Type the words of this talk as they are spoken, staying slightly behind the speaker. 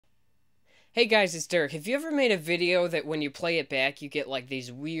Hey guys, it's Derek. Have you ever made a video that when you play it back, you get like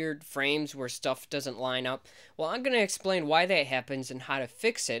these weird frames where stuff doesn't line up? Well, I'm going to explain why that happens and how to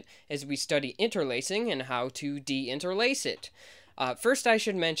fix it as we study interlacing and how to deinterlace it. First, I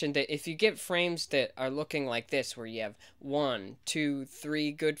should mention that if you get frames that are looking like this, where you have 1, 2,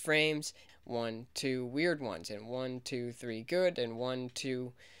 3 good frames, 1, 2 weird ones, and 1, 2, 3 good, and 1,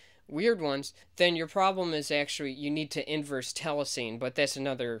 2 weird ones, then your problem is actually you need to inverse telecine, but that's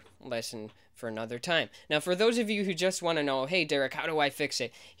another lesson for another time. Now, for those of you who just want to know, hey Derek, how do I fix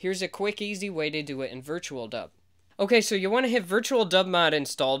it? Here's a quick, easy way to do it in VirtualDub. Okay, so you want to have VirtualDub mod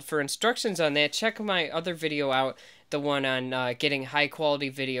installed. For instructions on that, check my other video out, the one on getting high quality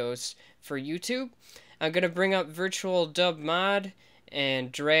videos for YouTube. I'm going to bring up VirtualDub mod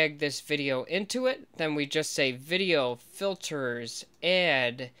and drag this video into it. Then we just say video, filters,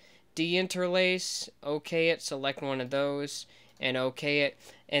 add, deinterlace, OK it, select one of those, and OK it.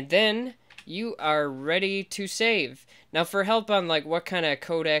 And then you are ready to save. Now for help on like what kind of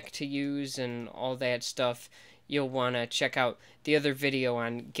codec to use and all that stuff, you'll want to check out the other video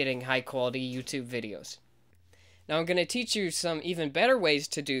on getting high quality YouTube videos. Now I'm going to teach you some even better ways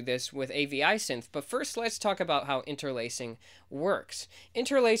to do this with AviSynth, but first let's talk about how interlacing works.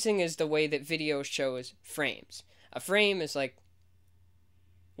 Interlacing is the way that video shows frames. A frame is like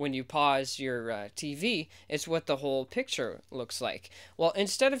when you pause your TV, it's what the whole picture looks like. Well,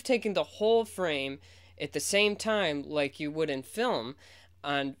 instead of taking the whole frame at the same time like you would in film,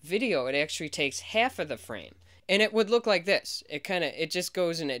 on video it actually takes half of the frame. And it would look like this. It just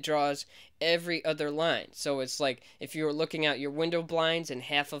goes and it draws every other line. So it's like if you were looking out your window blinds and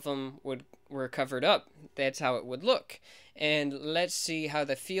half of them were covered up, that's how it would look. And let's see how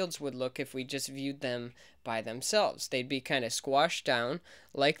the fields would look if we just viewed them by themselves. They'd be kind of squashed down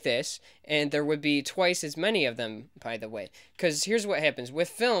like this, and there would be twice as many of them, by the way. Because here's what happens. With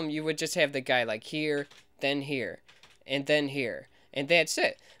film, you would just have the guy like here, then here, and then here. And that's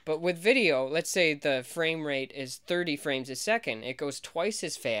it. But with video, let's say the frame rate is 30 frames a second. It goes twice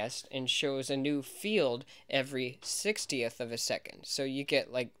as fast and shows a new field every 60th of a second. So you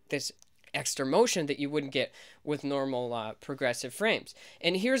get like this extra motion that you wouldn't get with normal progressive frames.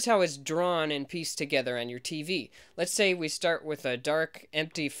 And here's how it's drawn and pieced together on your TV. Let's say we start with a dark,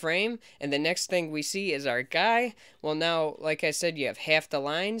 empty frame, and the next thing we see is our guy. Well, now, like I said, you have half the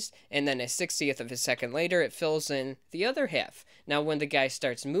lines, and then a 60th of a second later, it fills in the other half. Now, when the guy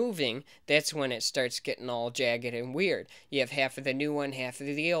starts moving, that's when it starts getting all jagged and weird. You have half of the new one, half of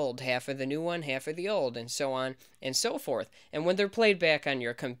the old, half of the new one, half of the old, and so on and so forth. And when they're played back on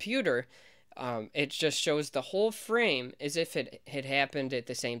your computer, it just shows the whole frame as if it had happened at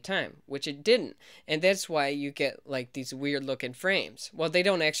the same time, which it didn't. And that's why you get like these weird looking frames. Well, they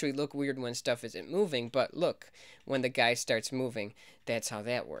don't actually look weird when stuff isn't moving, but look, when the guy starts moving, that's how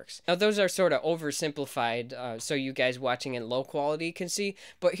that works. Now, those are sort of oversimplified, so you guys watching in low quality can see,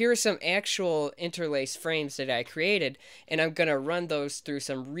 but here are some actual interlace frames that I created, and I'm going to run those through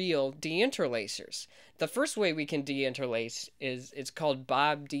some real deinterlacers. The first way we can deinterlace is it's called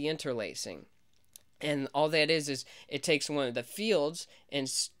Bob deinterlacing. And all that is it takes one of the fields and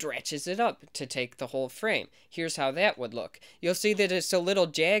stretches it up to take the whole frame. Here's how that would look. You'll see that it's a little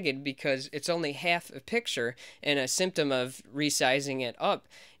jagged because it's only half a picture, and a symptom of resizing it up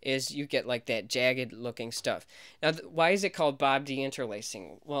is you get like that jagged looking stuff. Now, why is it called Bob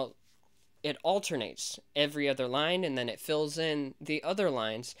deinterlacing? Well, it alternates every other line, and then it fills in the other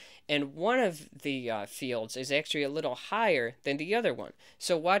lines, and one of the fields is actually a little higher than the other one.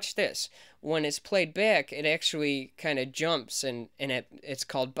 So watch this. When it's played back, it actually kind of jumps, and it's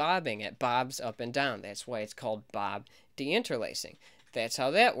called bobbing. It bobs up and down. That's why it's called Bob deinterlacing. That's how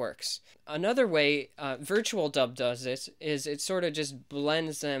that works. Another way VirtualDub does this is it sort of just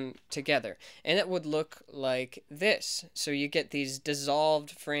blends them together, and it would look like this. So you get these dissolved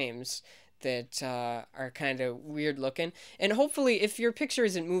frames that are kind of weird looking, and hopefully if your picture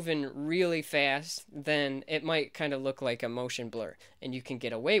isn't moving really fast, then it might kind of look like a motion blur and you can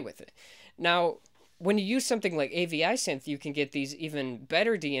get away with it. Now, when you use something like AviSynth, you can get these even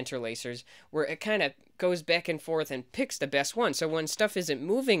better deinterlacers where it kind of goes back and forth and picks the best one. So when stuff isn't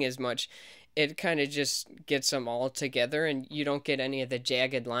moving as much, it kind of just gets them all together, and you don't get any of the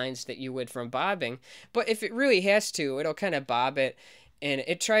jagged lines that you would from bobbing. But if it really has to, it'll kind of bob it, and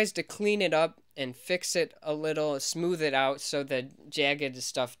it tries to clean it up and fix it a little, smooth it out so the jagged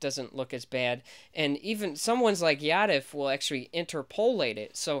stuff doesn't look as bad. And even some ones like Yadif will actually interpolate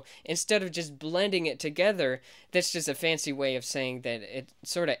it. So instead of just blending it together, that's just a fancy way of saying that it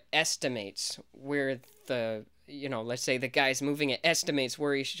sort of estimates where the you know, let's say the guy's moving, it estimates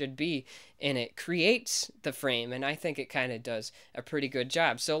where he should be, and it creates the frame, and I think it kind of does a pretty good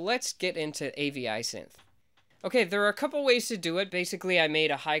job. So let's get into AviSynth. Okay, there are a couple ways to do it. Basically, I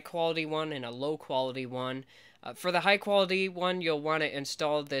made a high quality one and a low quality one. For the high quality one, you'll want to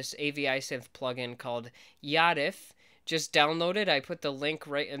install this AviSynth plugin called Yadif. Just download it. I put the link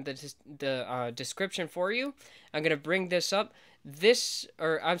right in the description for you. I'm going to bring this up.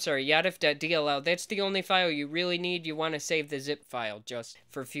 Yadif.dll, that's the only file you really need. You want to save the zip file just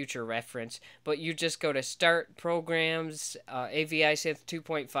for future reference. But you just go to Start, Programs, AviSynth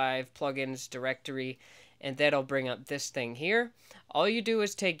 2.5, Plugins, Directory, and that'll bring up this thing here. All you do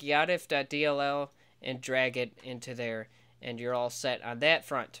is take yadif.dll and drag it into there, and you're all set on that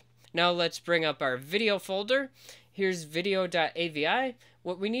front. Now let's bring up our video folder. Here's video.avi.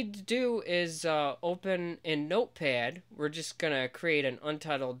 What we need to do is open in Notepad. We're just going to create an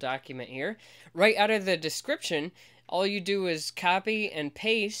untitled document here. Right out of the description, all you do is copy and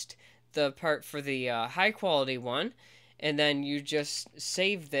paste the part for the high quality one, and then you just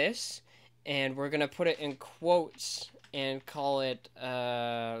save this. And we're going to put it in quotes and call it,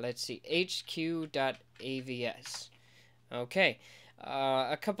 let's see, HQ.avs. Okay.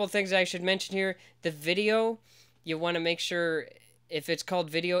 A couple things I should mention here. The video, you want to make sure, if it's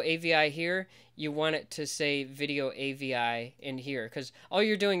called video.avi here, you want it to say video.avi in here. Because all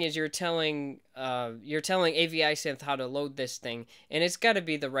you're doing is you're telling AviSynth how to load this thing. And it's got to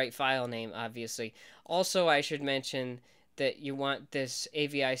be the right file name, obviously. Also, I should mention that you want this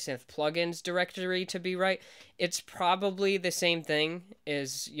AviSynth plugins directory to be right. It's probably the same thing,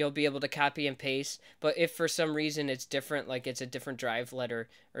 as you'll be able to copy and paste, but if for some reason it's different, like it's a different drive letter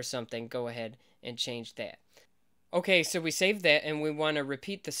or something, go ahead and change that. Okay, so we saved that, and we want to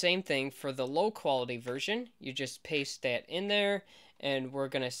repeat the same thing for the low quality version. You just paste that in there, and we're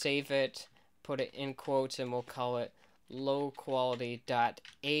going to save it, put it in quotes, and we'll call it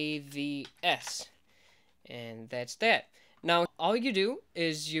lowquality.avs. And that's that. Now, all you do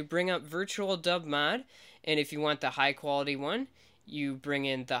is you bring up VirtualDub mod, and if you want the high quality one, you bring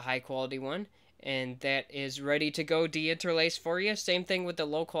in the high quality one, and that is ready to go deinterlace for you. Same thing with the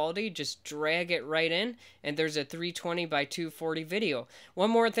low quality, just drag it right in, and there's a 320 by 240 video.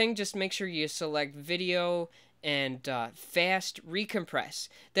 One more thing, just make sure you select video and fast recompress.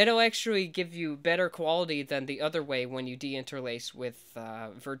 That'll actually give you better quality than the other way when you deinterlace with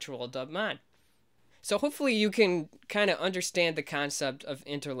VirtualDub mod. So hopefully you can kind of understand the concept of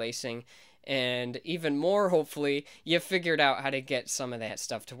interlacing, and even more, hopefully, you figured out how to get some of that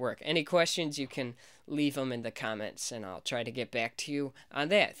stuff to work. Any questions, you can leave them in the comments, and I'll try to get back to you on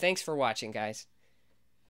that. Thanks for watching, guys.